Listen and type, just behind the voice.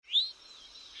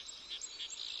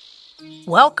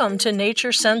Welcome to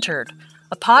Nature Centered,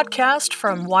 a podcast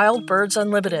from Wild Birds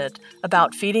Unlimited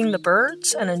about feeding the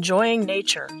birds and enjoying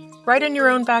nature, right in your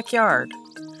own backyard.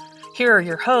 Here are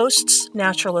your hosts,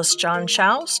 naturalist John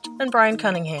Shoust and Brian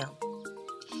Cunningham.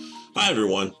 Hi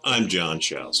everyone, I'm John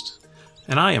Shoust.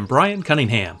 And I am Brian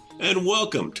Cunningham. And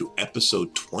welcome to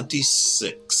episode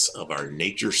 26 of our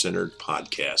Nature Centered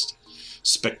podcast,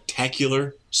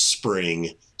 Spectacular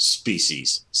Spring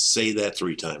Species. Say that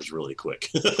 3 times really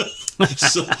quick.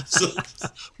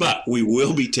 But we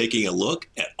will be taking a look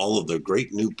at all of the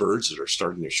great new birds that are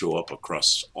starting to show up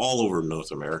across all over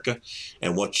North America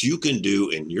and what you can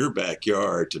do in your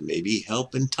backyard to maybe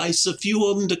help entice a few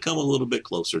of them to come a little bit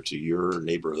closer to your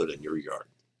neighborhood and your yard.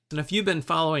 And if you've been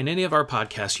following any of our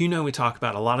podcasts, you know we talk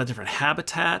about a lot of different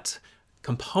habitat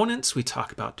components. We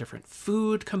talk about different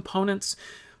food components.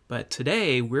 But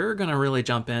today, we're going to really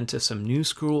jump into some new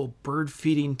school bird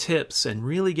feeding tips and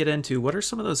really get into what are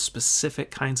some of those specific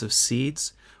kinds of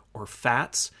seeds or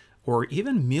fats or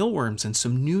even mealworms, and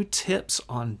some new tips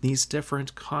on these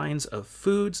different kinds of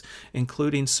foods,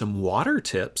 including some water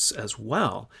tips as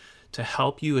well to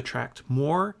help you attract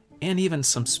more and even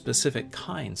some specific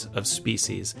kinds of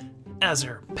species as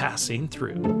they're passing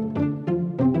through.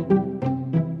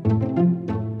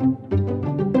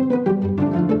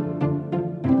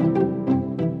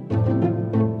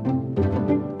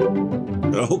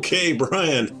 Okay,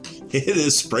 Brian, it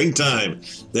is springtime.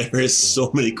 There is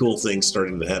so many cool things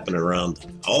starting to happen around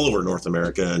all over North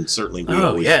America, and certainly we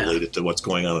always relate it to what's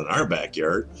going on in our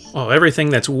backyard. Oh, everything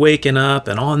that's waking up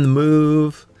and on the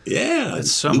move. Yeah,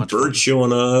 it's so new much birds fun.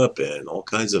 showing up and all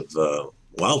kinds of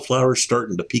wildflowers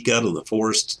starting to peek out of the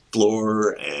forest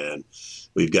floor, and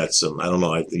we've got some, I don't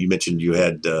know, you mentioned you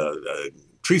had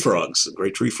tree frogs,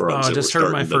 great tree frogs. Oh, I just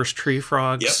heard my first tree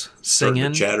frogs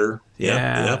singing. To chatter.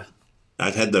 Yeah. Yep.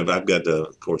 I've got,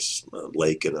 of course, a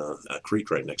lake and a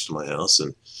creek right next to my house,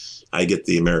 and I get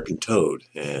the American toad,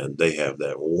 and they have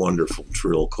that wonderful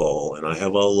trill call, and I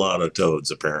have a lot of toads,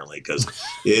 apparently, because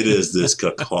it is this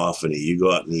cacophony. You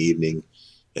go out in the evening,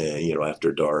 and,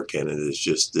 after dark, and it is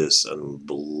just this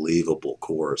unbelievable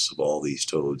chorus of all these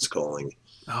toads calling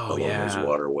along those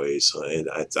waterways. So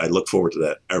I look forward to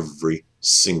that every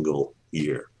single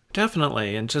year.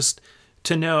 Definitely, and just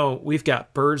to know we've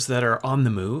got birds that are on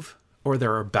the move, or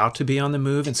they're about to be on the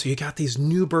move. And so you got these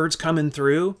new birds coming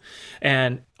through.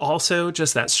 And also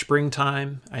just that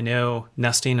springtime. I know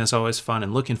nesting is always fun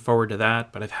and looking forward to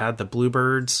that. But I've had the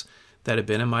bluebirds that have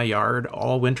been in my yard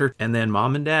all winter. And then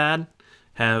mom and dad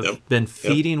have been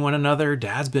feeding one another.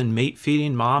 Dad's been mate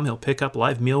feeding mom. He'll pick up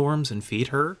live mealworms and feed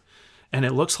her. And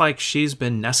it looks like she's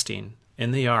been nesting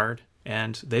in the yard.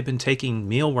 And they've been taking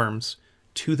mealworms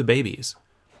to the babies.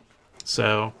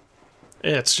 So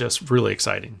it's just really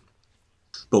exciting.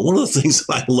 But one of the things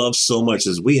that I love so much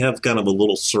is we have kind of a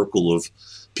little circle of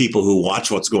people who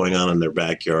watch what's going on in their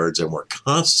backyards, and we're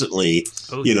constantly,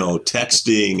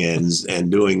 texting and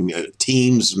doing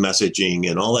Teams messaging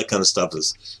and all that kind of stuff.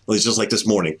 It's just like this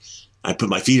morning. I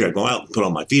go out, put all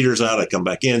my feeders out. I come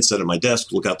back in, sit at my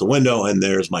desk, look out the window, and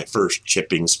there's my first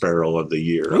chipping sparrow of the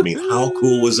year. I mean, how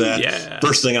cool was that? Yeah.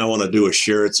 First thing I want to do is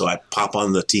share it. So I pop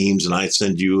on the Teams and I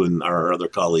send you and our other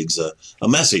colleagues a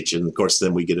message. And of course,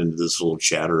 then we get into this little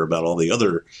chatter about all the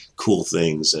other cool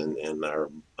things. And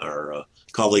our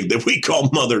colleague that we call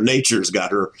Mother Nature's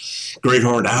got her great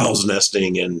horned owls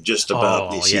nesting, and just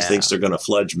about she thinks they're going to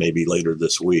fledge maybe later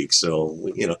this week. So,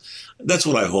 that's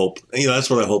what I hope. That's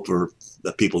what I hope for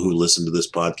the people who listen to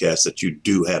this podcast, that you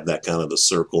do have that kind of a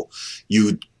circle.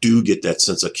 You do get that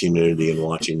sense of community in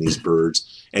watching these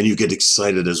birds, and you get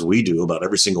excited as we do about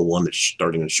every single one that's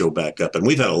starting to show back up. And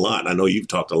we've had a lot. I know you've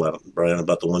talked a lot, Brian,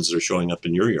 about the ones that are showing up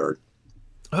in your yard.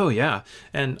 Oh, yeah.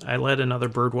 And I led another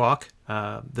bird walk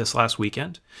this last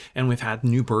weekend, and we've had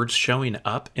new birds showing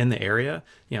up in the area.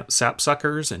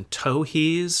 Sapsuckers and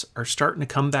towhees are starting to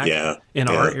come back in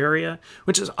our area,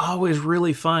 which is always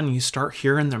really fun. You start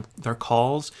hearing their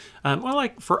calls. Well,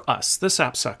 like for us, the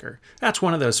sapsucker, that's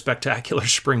one of those spectacular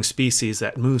spring species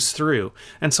that moves through.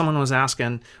 And someone was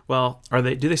asking, well,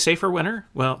 do they stay for winter?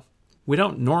 Well, we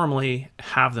don't normally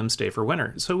have them stay for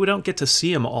winter, so we don't get to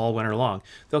see them all winter long.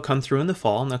 They'll come through in the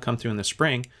fall and they'll come through in the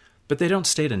spring, but they don't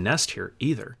stay to nest here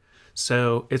either.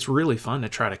 So it's really fun to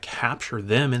try to capture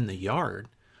them in the yard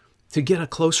to get a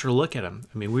closer look at them.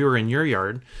 I mean, we were in your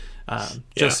yard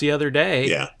just the other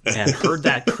day and heard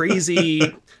that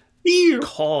crazy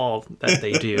call that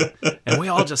they do, and we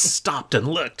all just stopped and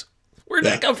looked. Where'd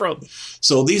that come from?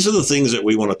 So these are the things that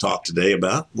we want to talk today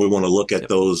about. We want to look at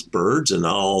those birds and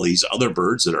all these other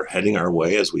birds that are heading our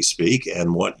way as we speak,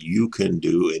 and what you can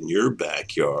do in your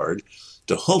backyard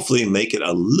to hopefully make it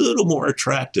a little more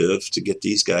attractive to get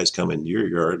these guys coming into your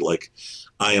yard, like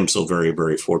I am so very,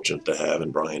 very fortunate to have,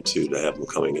 and Brian too, to have them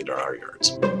coming into our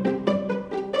yards.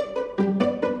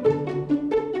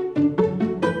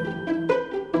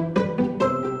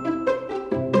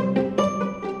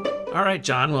 All right,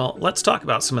 John, well, let's talk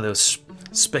about some of those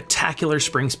spectacular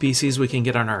spring species we can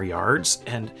get on our yards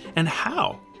and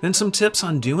how, and some tips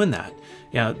on doing that.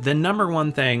 The number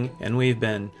one thing, and we've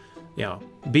been,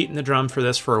 beating the drum for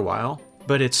this for a while,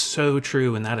 but it's so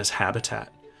true, and that is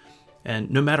habitat. And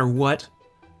no matter what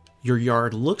your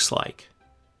yard looks like,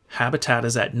 habitat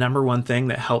is that number one thing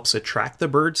that helps attract the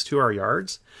birds to our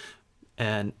yards.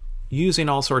 And using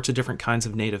all sorts of different kinds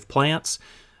of native plants,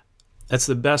 that's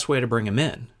the best way to bring them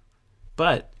in.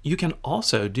 But you can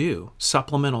also do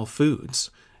supplemental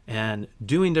foods, and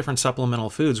doing different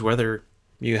supplemental foods, whether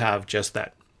you have just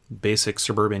that basic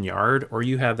suburban yard or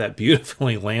you have that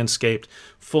beautifully landscaped,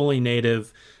 fully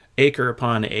native, acre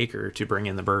upon acre to bring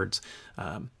in the birds.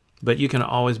 But you can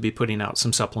always be putting out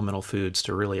some supplemental foods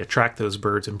to really attract those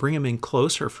birds and bring them in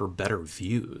closer for better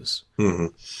views. Mm-hmm.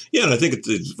 Yeah, and I think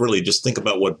it's really just think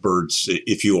about what birds,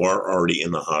 if you are already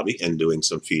in the hobby and doing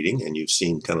some feeding, and you've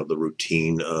seen kind of the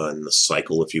routine and the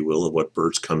cycle, if you will, of what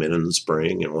birds come in the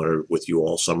spring and what are with you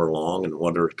all summer long and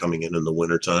what are coming in the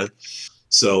wintertime.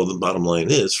 So the bottom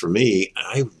line is, for me,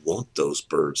 I want those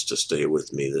birds to stay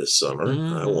with me this summer.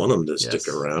 I want them to stick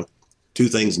around. Two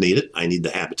things needed. I need the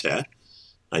habitat.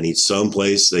 I need some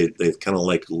place they kind of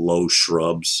like low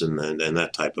shrubs and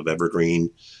that type of evergreen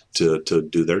to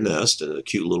do their nest, and a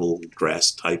cute little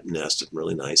grass type nest. It's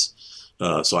really nice.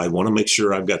 So I want to make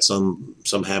sure I've got some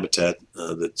habitat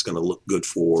that's going to look good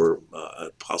for a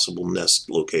possible nest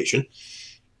location.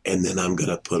 And then I'm going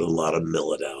to put a lot of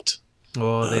millet out.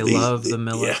 Oh, they love the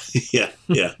millet. Yeah.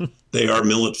 They are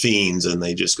millet fiends, and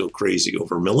they just go crazy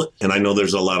over millet. And I know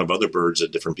there's a lot of other birds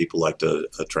that different people like to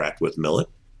attract with millet.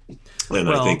 And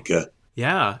I think...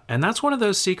 yeah, and that's one of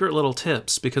those secret little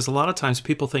tips, because a lot of times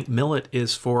people think millet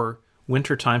is for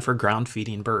wintertime for ground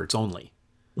feeding birds only.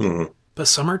 Mm-hmm. But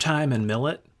summertime and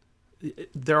millet,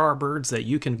 there are birds that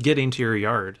you can get into your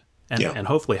yard and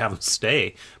hopefully have them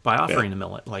stay by offering a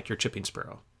millet, like your chipping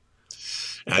sparrow.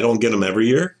 I don't get them every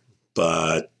year,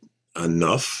 but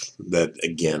enough that,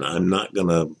 again, I'm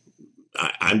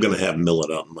going to have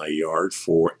millet out in my yard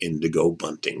for indigo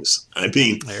buntings. I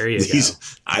mean, there you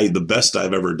go. The best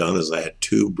I've ever done is I had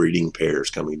 2 breeding pairs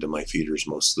coming to my feeders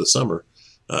most of the summer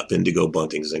of indigo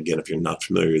buntings. And again, if you're not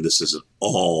familiar, this is an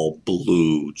all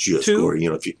blue, just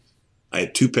gorgeous. I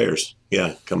had 2 pairs,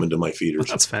 coming to my feeders.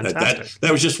 That's fantastic.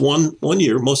 That was just one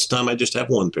year. Most of the time, I just have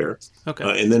 1 pair.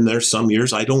 Okay. And then there's some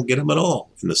years I don't get them at all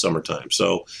in the summertime.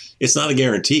 So it's not a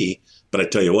guarantee. But I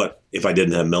tell you what, if I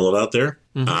didn't have millet out there,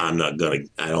 I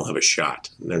don't have a shot.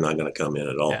 They're not going to come in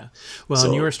at all. Yeah. Well,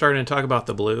 and you were starting to talk about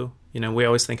the blue. We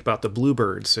always think about the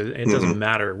bluebirds. It doesn't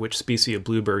matter which species of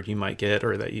bluebird you might get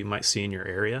or that you might see in your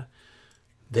area.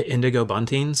 The indigo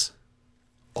buntings,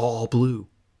 all blue.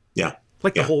 Yeah.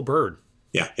 Like the whole bird.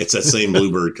 Yeah. It's that same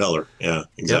bluebird color. Yeah,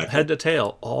 exactly. Yep, head to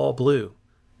tail, all blue.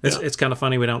 It's kind of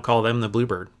funny we don't call them the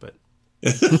bluebird, but...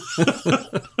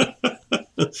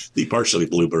 The partially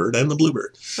bluebird and the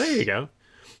bluebird. There you go.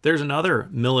 There's another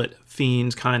millet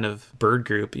fiend kind of bird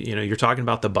group. You're talking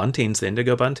about the buntings, the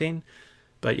indigo bunting,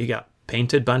 but you got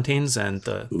painted buntings and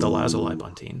the lazuli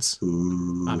buntings.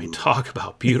 Ooh. I mean, talk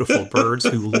about beautiful birds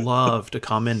who love to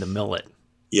come into millet.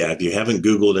 Yeah, if you haven't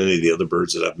Googled any of the other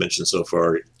birds that I've mentioned so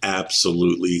far,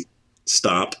 absolutely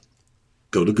stop,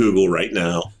 go to Google right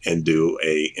now and do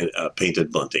a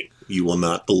painted bunting. You will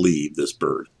not believe this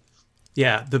bird.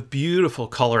 Yeah, the beautiful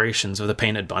colorations of the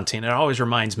painted bunting. It always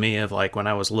reminds me of like when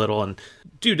I was little and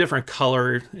do different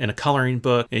color in a coloring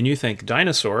book. And you think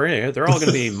dinosaur, they're all going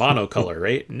to be monocolor,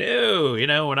 right? No,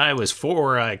 when I was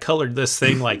 4, I colored this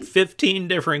thing like 15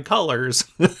 different colors.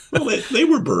 Well, they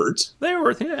were birds. They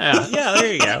were, yeah,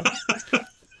 there you go.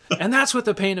 And that's what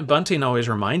the painted bunting always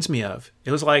reminds me of.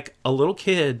 It was like a little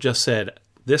kid just said,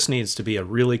 this needs to be a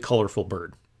really colorful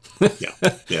bird.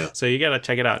 Yeah. So you got to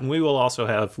check it out, and we will also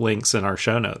have links in our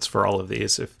show notes for all of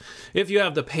these if you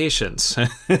have the patience.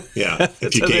 Yeah,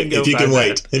 if you can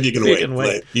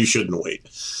wait, you shouldn't wait.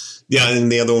 Yeah,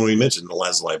 and the other one we mentioned, the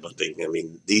lazuli bunting. I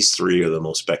mean, these 3 are the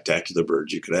most spectacular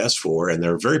birds you could ask for, and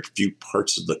there are very few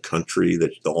parts of the country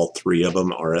that all 3 of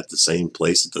them are at the same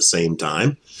place at the same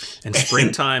time. And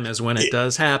springtime is when it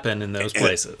does happen in those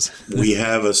places. We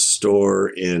have a store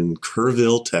in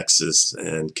Kerrville, Texas,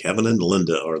 and Kevin and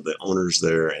Linda are the owners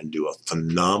there and do a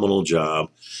phenomenal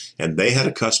job. And they had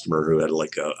a customer who had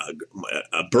like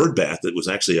a bird bath that was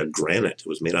actually a granite. It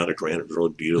was made out of granite,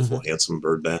 really beautiful, handsome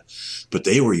bird bath. But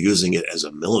they were using using it as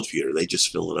a millet feeder. They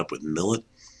just fill it up with millet.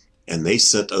 And they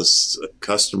sent us, a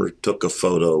customer took a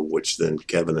photo, which then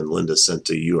Kevin and Linda sent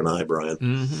to you and I, Brian,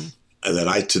 and that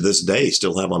I, to this day,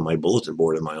 still have on my bulletin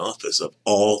board in my office of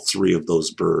all 3 of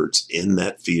those birds in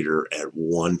that feeder at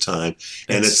one time.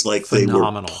 And it's like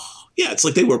phenomenal. They were, yeah, it's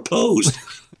like they were posed.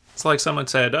 It's like someone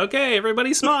said, okay,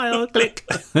 everybody smile, click.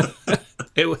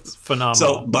 It was phenomenal.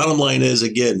 So bottom line is,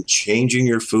 again, changing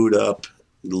your food up,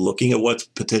 looking at what's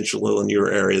potential in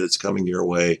your area that's coming your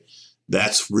way.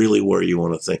 That's really where you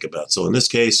want to think about. So in this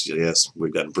case, yes,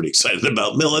 we've gotten pretty excited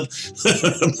about millet,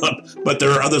 but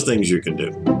there are other things you can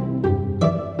do.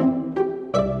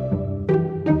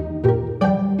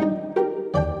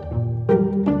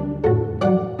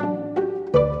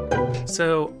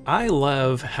 So I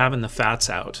love having the fats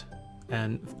out.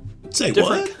 And say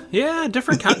what? Yeah,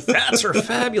 different kind of fats are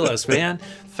fabulous, man.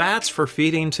 Fats for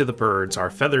feeding to the birds, our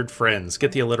feathered friends.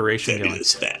 Get the alliteration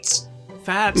Fabulous going. Fats.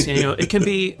 Fats, it can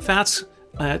be fats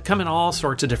come in all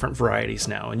sorts of different varieties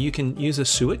now, and you can use a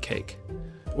suet cake,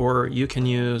 or you can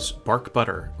use bark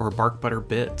butter or bark butter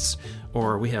bits,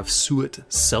 or we have suet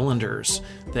cylinders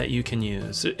that you can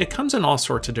use. It comes in all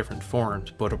sorts of different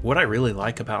forms, but what I really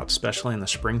like about, especially in the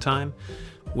springtime,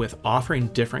 with offering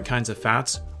different kinds of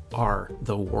fats are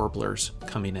the warblers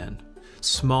coming in.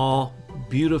 Small,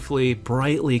 beautifully,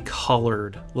 brightly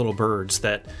colored little birds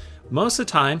that most of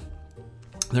the time,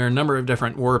 there are a number of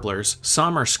different warblers.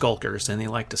 Some are skulkers, and they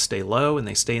like to stay low, and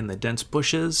they stay in the dense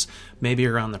bushes, maybe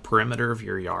around the perimeter of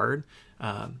your yard.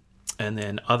 And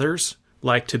then others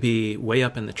like to be way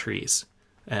up in the trees.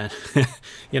 And,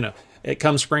 it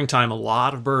comes springtime, a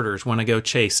lot of birders want to go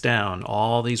chase down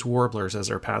all these warblers as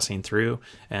they're passing through.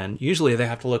 And usually they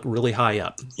have to look really high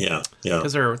up. Yeah.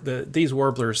 Because these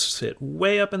warblers sit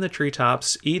way up in the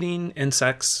treetops, eating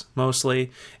insects mostly.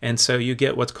 And so you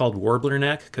get what's called warbler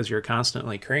neck, because you're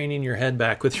constantly craning your head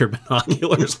back with your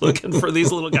binoculars looking for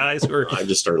these little guys who are... I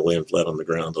just started laying flat on the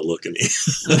ground to look, and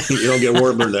you don't get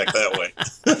warbler neck that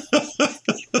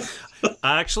way.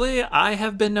 Actually, I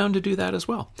have been known to do that as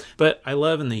well. But I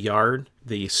love in the yard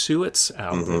the suets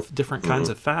out of different kinds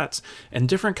of fats and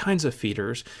different kinds of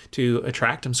feeders to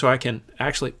attract them, so I can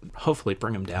actually hopefully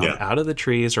bring them down out of the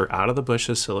trees or out of the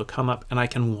bushes so they'll come up and I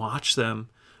can watch them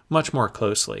much more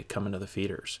closely coming to the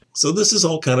feeders. So this is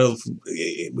all kind of,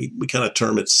 we kind of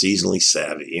term it seasonally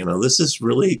savvy. This is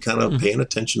really kind of paying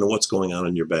attention to what's going on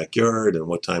in your backyard and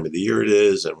what time of the year it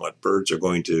is and what birds are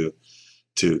going to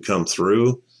come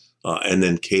through. And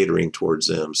then catering towards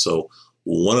them. So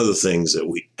one of the things that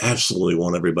we absolutely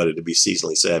want everybody to be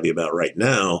seasonally savvy about right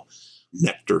now,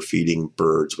 nectar feeding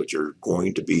birds, which are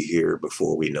going to be here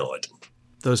before we know it.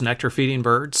 Those nectar feeding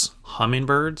birds,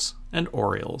 hummingbirds, and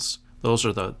orioles, those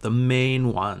are the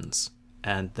main ones.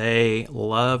 And they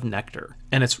love nectar.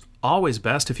 And it's always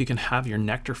best if you can have your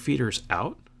nectar feeders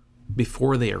out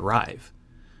before they arrive.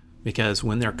 Because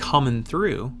when they're coming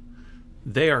through,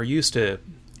 they are used to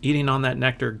eating on that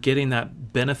nectar, getting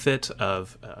that benefit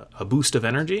of a boost of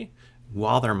energy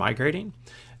while they're migrating.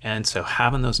 And so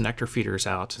having those nectar feeders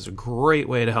out is a great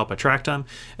way to help attract them.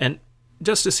 And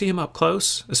just to see them up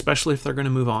close, especially if they're going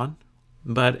to move on.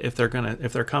 But if they're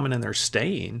coming and they're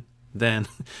staying, then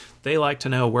they like to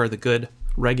know where the good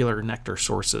regular nectar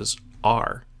sources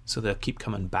are. So they'll keep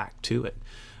coming back to it.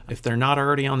 If they're not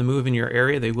already on the move in your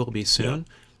area, they will be soon.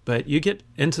 Yeah. But you get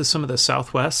into some of the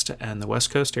Southwest and the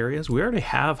West Coast areas, we already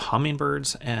have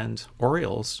hummingbirds and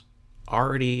orioles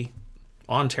already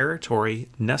on territory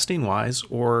nesting-wise,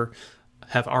 or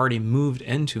have already moved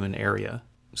into an area,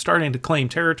 starting to claim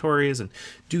territories and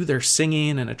do their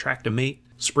singing and attract a mate.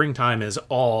 Springtime is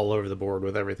all over the board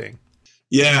with everything.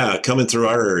 Yeah, coming through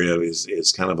our area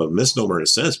is kind of a misnomer in a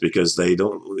sense, because they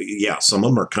don't, some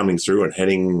of them are coming through and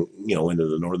heading, into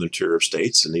the northern tier of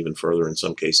states and even further in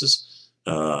some cases.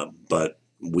 But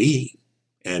we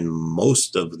and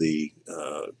most of the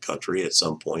country at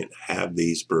some point have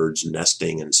these birds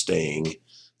nesting and staying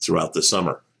throughout the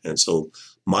summer. And so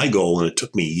my goal, and it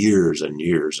took me years and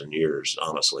years and years,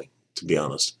 honestly, to be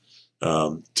honest,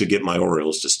 to get my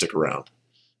orioles to stick around.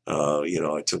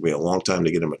 It took me a long time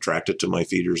to get them attracted to my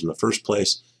feeders in the first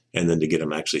place, and then to get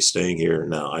them actually staying here.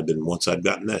 Now, once I've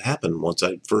gotten that happen, once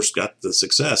I first got the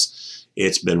success,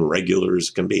 it's been regular as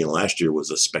can be. And last year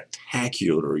was a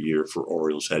spectacular year for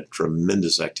orioles. Had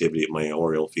tremendous activity at my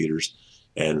oriole feeders.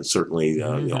 And certainly,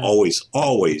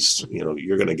 always,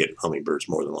 you're going to get hummingbirds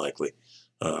more than likely.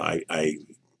 I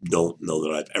don't know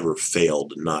that I've ever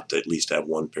failed not to at least have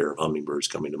one pair of hummingbirds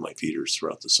coming to my feeders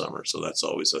throughout the summer. So that's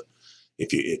always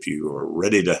if you are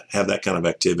ready to have that kind of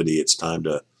activity, it's time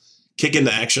to kick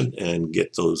into action and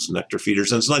get those nectar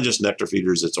feeders. And it's not just nectar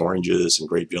feeders, it's oranges and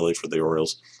grape jelly for the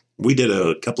orioles. we did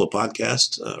a couple of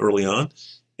podcasts early on,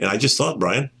 and I just thought,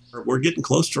 Brian, we're getting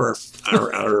close to our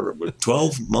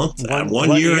 12-month,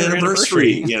 one year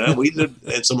anniversary. You know, we did,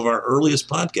 and some of our earliest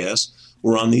podcasts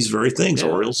were on these very things,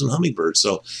 Orioles and hummingbirds.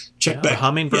 So check back.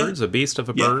 Hummingbirds, a beast of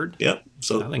a bird. Yeah.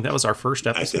 So I think that was our first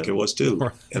episode. I think it was too.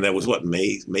 And that was what,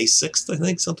 May 6th, I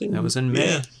think, something? That was in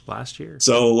May last year.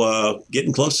 So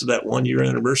getting close to that 1 year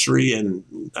anniversary, and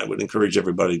I would encourage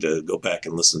everybody to go back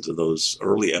and listen to those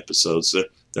early episodes.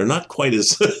 They're not quite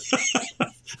as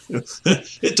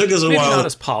it took us a while. Not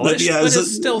as polished, but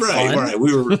it's still fun. Right.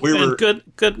 We were good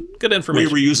information. We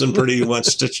were using pretty much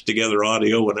stitched together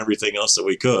audio and everything else that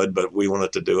we could, but we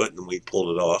wanted to do it, and we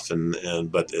pulled it off.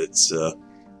 But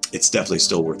it's definitely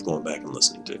still worth going back and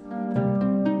listening to.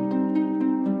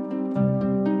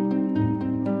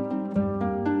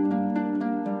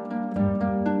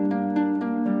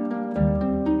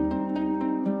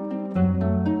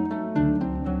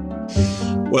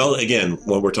 Well, again,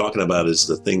 what we're talking about is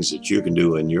the things that you can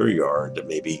do in your yard that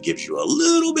maybe gives you a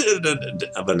little bit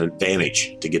of an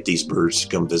advantage to get these birds to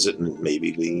come visit and maybe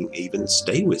even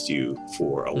stay with you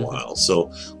for a while. So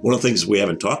one of the things we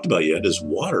haven't talked about yet is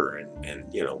water.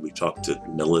 And you know, we've talked to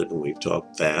millet, and we've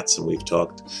talked fats, and we've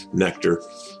talked nectar.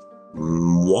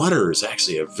 Water is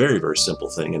actually a very, very simple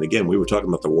thing. And again, we were talking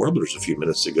about the warblers a few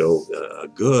minutes ago. A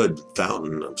good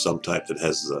fountain of some type that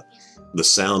has the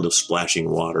sound of splashing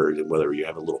water, whether you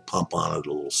have a little pump on it,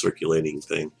 a little circulating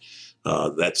thing,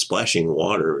 that splashing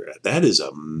water, that is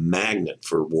a magnet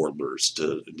for warblers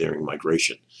during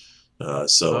migration.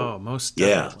 Most definitely.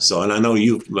 Yeah. So, and I know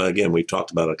we've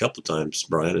talked about it a couple of times,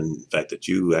 Brian, and the fact that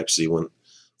you actually went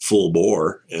full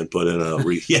bore and put in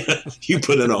you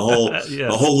put in a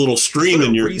whole little stream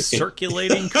in your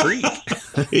recirculating creek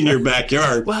in your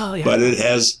backyard. Well, yeah. But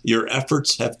your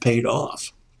efforts have paid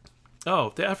off.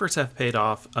 Oh, the efforts have paid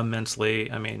off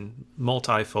immensely. I mean,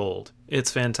 multifold.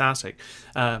 It's fantastic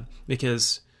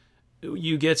because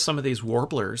you get some of these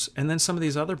warblers and then some of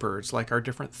these other birds, like our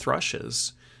different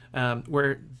thrushes,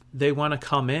 where they want to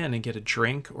come in and get a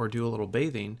drink or do a little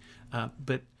bathing,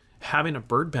 but having a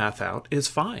bird bath out is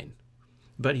fine.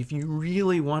 But if you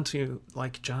really want to,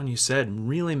 like John, you said,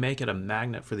 really make it a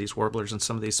magnet for these warblers and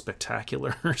some of these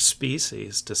spectacular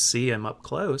species to see them up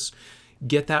close,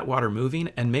 get that water moving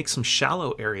and make some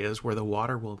shallow areas where the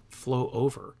water will flow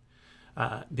over,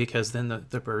 because then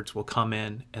the birds will come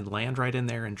in and land right in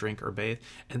there and drink or bathe.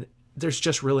 And there's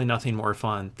just really nothing more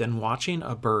fun than watching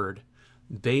a bird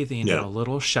bathing in a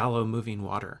little shallow moving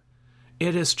water.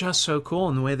 It is just so cool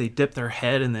in the way they dip their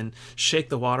head and then shake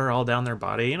the water all down their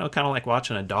body, you know, kind of like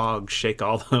watching a dog shake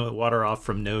all the water off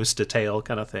from nose to tail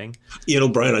kind of thing. You know,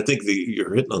 Brian, I think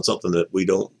you're hitting on something that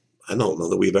I don't know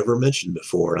that we've ever mentioned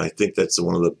before. And I think that's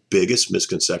one of the biggest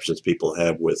misconceptions people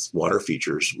have with water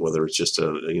features, whether it's just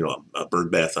a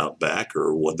bird bath out back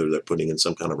or whether they're putting in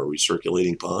some kind of a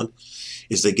recirculating pond,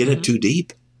 is they get it too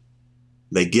deep.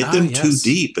 They get them too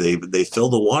deep. They fill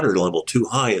the water level too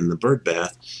high in the bird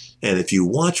bath. And if you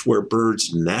watch where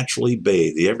birds naturally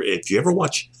bathe, if you ever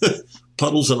watch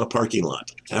puddles in a parking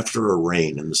lot after a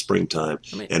rain in the springtime,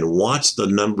 and watch the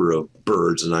number of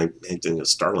birds, and I ain't thinking of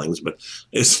starlings, but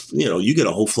it's, you get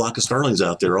a whole flock of starlings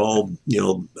out there all,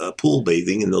 pool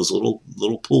bathing in those little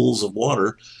pools of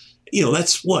water.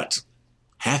 That's what,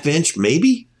 half inch,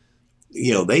 maybe?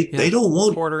 They don't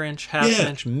want quarter inch, half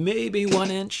inch, maybe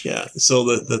 1 inch. Yeah. So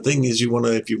the thing is, if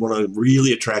you want to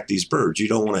really attract these birds, you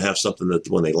don't want to have something that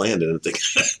when they land in it,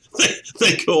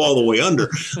 they go all the way under.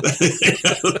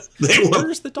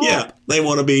 Where's the top? Yeah. They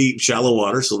want to be shallow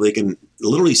water so they can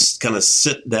literally kind of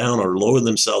sit down or lower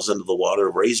themselves into the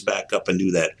water, raise back up and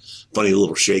do that funny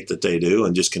little shake that they do,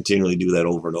 and just continually do that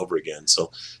over and over again. So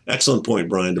excellent point,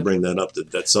 Brian, to bring that up.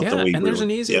 That's something there's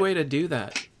an easy way to do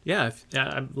that. Yeah,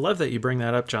 I love that you bring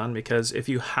that up, John, because if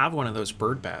you have one of those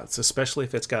bird baths, especially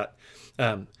if it's got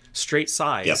straight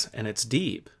sides and it's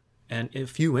deep, and a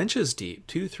few inches deep,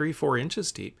 2, 3, 4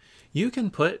 inches deep, you can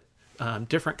put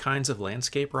different kinds of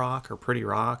landscape rock or pretty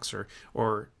rocks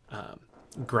or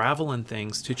gravel and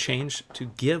things to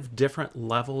give different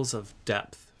levels of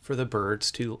depth for the birds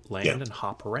to land and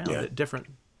hop around at different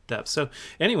depths. So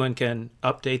anyone can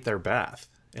update their bath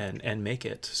and make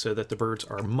it so that the birds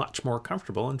are much more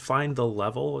comfortable and find the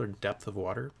level or depth of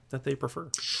water that they prefer.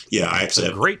 Yeah, I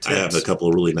have a couple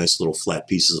of really nice little flat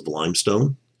pieces of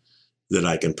limestone that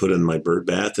I can put in my bird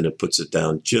bath, and it puts it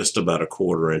down just about a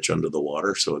 1/4 inch under the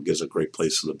water, so it gives a great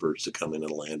place for the birds to come in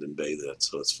and land and bathe in.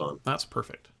 So it's fun. That's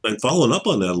perfect. And following up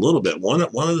on that a little bit, one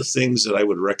of the things that I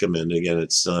would recommend, again,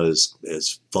 it's not as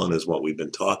fun as what we've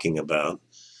been talking about,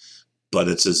 but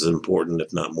it's as important,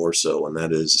 if not more so, and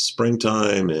that is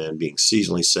springtime and being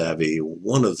seasonally savvy.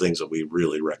 One of the things that we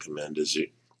really recommend is you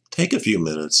take a few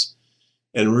minutes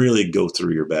and really go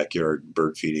through your backyard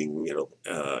bird feeding,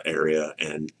 area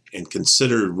and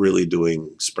consider really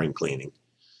doing spring cleaning.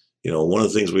 One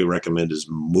of the things we recommend is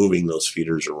moving those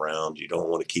feeders around. You don't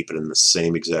want to keep it in the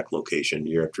same exact location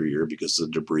year after year because the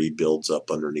debris builds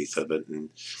up underneath of it and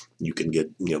you can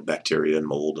get, bacteria and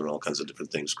mold and all kinds of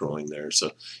different things growing there.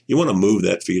 So you want to move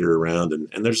that feeder around.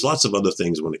 And there's lots of other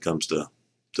things when it comes to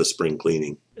spring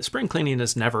cleaning. Spring cleaning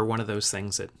is never one of those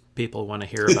things that people want to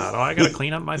hear about. I got to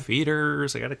clean up my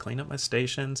feeders. I got to clean up my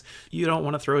stations. You don't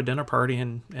want to throw a dinner party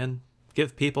and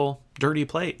give people dirty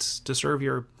plates to serve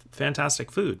your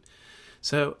fantastic food.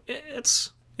 So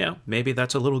it's, maybe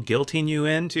that's a little guilting you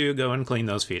in to go and clean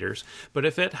those feeders. But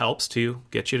if it helps to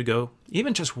get you to go,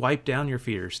 even just wipe down your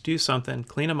feeders, do something,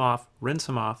 clean them off, rinse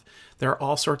them off. There are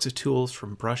all sorts of tools,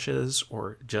 from brushes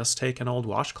or just take an old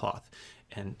washcloth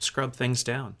and scrub things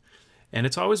down. And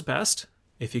it's always best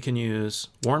if you can use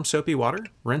warm soapy water,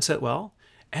 rinse it well,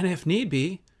 and if need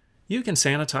be, you can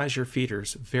sanitize your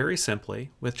feeders very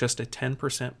simply with just a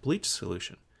 10% bleach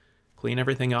solution. Clean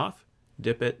everything off,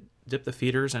 dip the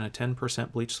feeders in a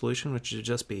 10% bleach solution, which should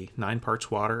just be 9 parts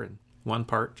water and 1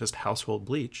 part just household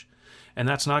bleach. And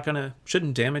that's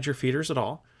shouldn't damage your feeders at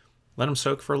all. Let them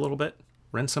soak for a little bit,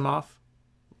 rinse them off,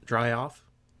 dry off,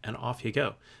 and off you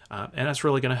go. And that's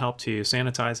really going to help to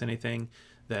sanitize anything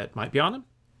that might be on them.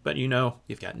 But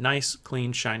you've got nice,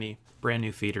 clean, shiny, brand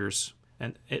new feeders.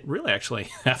 And it really actually,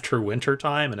 after winter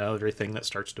time and everything that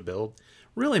starts to build,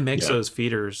 really makes those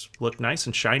feeders look nice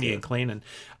and shiny and clean. And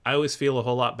I always feel a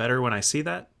whole lot better when I see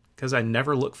that, because I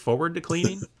never look forward to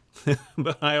cleaning,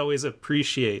 but I always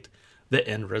appreciate the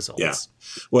end results. Yeah.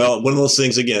 Well, one of those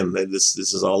things, again, this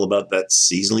is all about that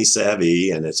seasonally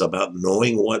savvy, and it's about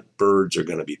knowing what birds are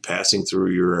going to be passing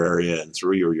through your area and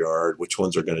through your yard, which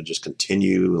ones are going to just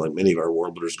continue. Like many of our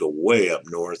warblers go way up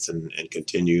north and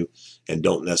continue and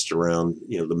don't nest around,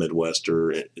 the Midwest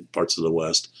or parts of the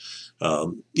West.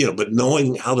 But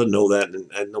knowing how to know that,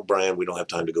 and I know, Brian, we don't have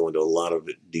time to go into a lot of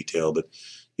detail, but,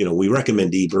 we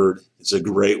recommend eBird. It's a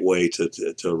great way to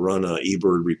run an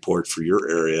eBird report for your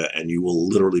area, and you will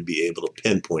literally be able to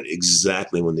pinpoint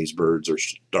exactly when these birds are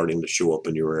starting to show up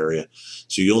in your area.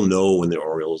 So you'll know when the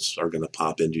orioles are going to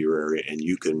pop into your area, and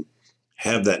you can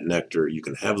have that nectar, you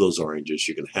can have those oranges,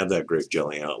 you can have that grape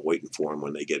jelly out waiting for them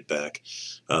when they get back.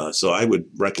 So I would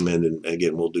recommend, and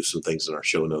again, we'll do some things in our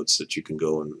show notes that you can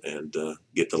go and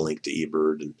get the link to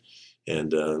eBird.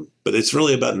 But it's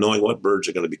really about knowing what birds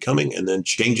are going to be coming and then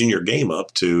changing your game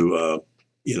up to,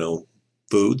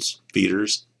 foods,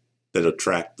 feeders that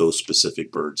attract those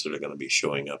specific birds that are going to be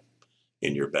showing up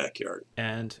in your backyard.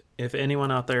 And if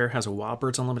anyone out there has a Wild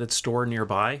Birds Unlimited store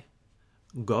nearby,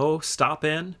 go stop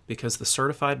in, because the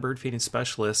certified bird feeding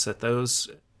specialists at those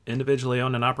individually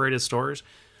owned and operated stores,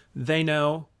 they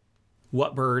know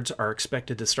what birds are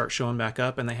expected to start showing back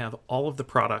up, and they have all of the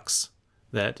products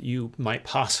that you might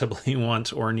possibly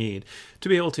want or need to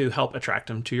be able to help attract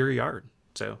them to your yard.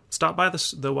 So stop by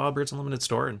the Wild Birds Unlimited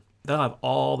store, and they'll have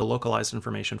all the localized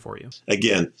information for you.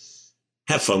 Again,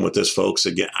 have fun with this, folks.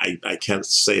 Again, I can't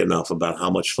say enough about how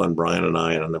much fun Brian and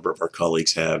I and a number of our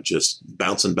colleagues have just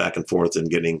bouncing back and forth and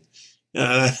getting,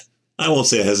 I won't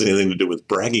say it has anything to do with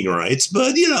bragging rights,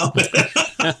 but,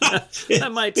 that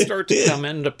might start to come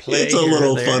into play. It's a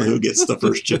little fun who gets the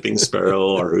first chipping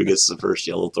sparrow or who gets the first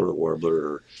yellow-throated warbler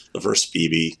or the first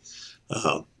phoebe.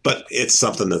 But it's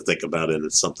something to think about, and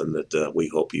it's something that we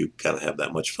hope you kind of have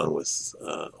that much fun with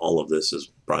all of this as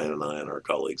Brian and I and our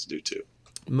colleagues do too.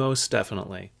 Most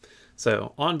definitely.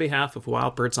 So on behalf of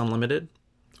Wild Birds Unlimited,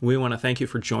 we want to thank you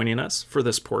for joining us for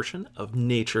this portion of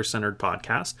Nature Centered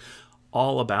Podcast,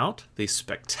 all about the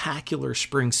spectacular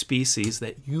spring species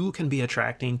that you can be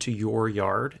attracting to your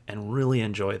yard and really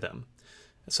enjoy them.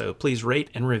 So please rate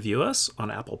and review us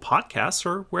on Apple Podcasts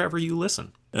or wherever you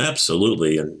listen.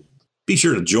 Absolutely. And be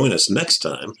sure to join us next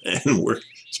time. And we're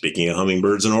speaking of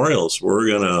hummingbirds and orioles, we're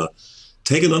going to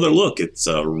take another look. It's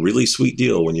a really sweet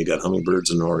deal when you got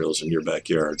hummingbirds and orioles in your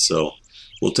backyard. So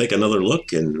we'll take another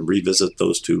look and revisit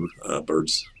those two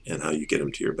birds and how you get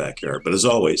them to your backyard. But as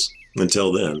always,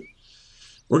 until then,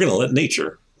 we're going to let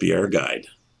nature be our guide.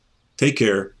 Take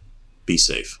care. Be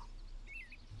safe.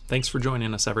 Thanks for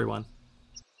joining us, everyone.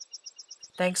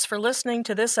 Thanks for listening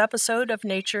to this episode of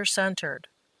Nature Centered.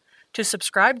 To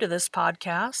subscribe to this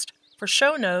podcast, for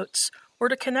show notes, or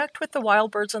to connect with the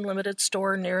Wild Birds Unlimited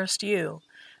store nearest you,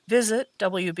 visit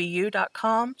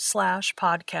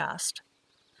wbu.com/podcast.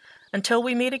 Until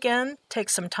we meet again, take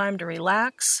some time to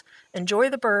relax, enjoy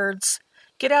the birds,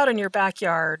 get out in your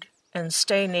backyard, and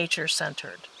stay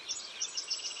nature-centered.